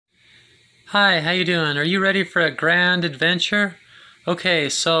Hi, how you doing? Are you ready for a grand adventure? Okay,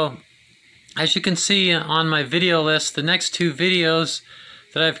 so as you can see on my video list, the next two videos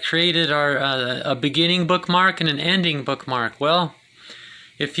that I've created are a beginning bookmark and an ending bookmark. Well,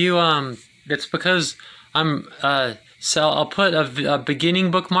 if you it's because so I'll put a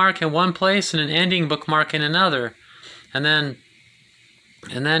beginning bookmark in one place and an ending bookmark in another, and then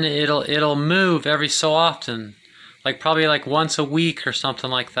it'll move every so often, like probably like once a week or something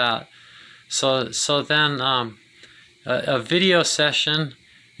like that. So then a video session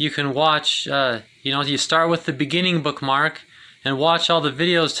you can watch. You start with the beginning bookmark and watch all the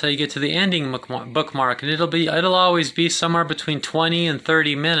videos till you get to the ending bookmark, and it'll always be somewhere between 20 and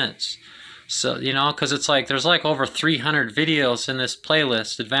 30 minutes. So because it's like there's like over 300 videos in this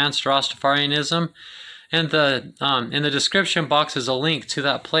playlist, Advanced Rastafarianism, and in the description box is a link to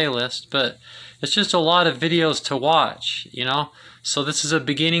that playlist. But it's just a lot of videos to watch, So this is a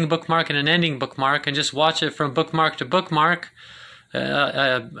beginning bookmark and an ending bookmark, and just watch it from bookmark to bookmark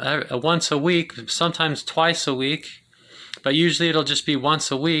once a week, sometimes twice a week, but usually it'll just be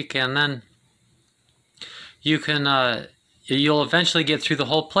once a week, and then you'll eventually get through the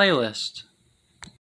whole playlist.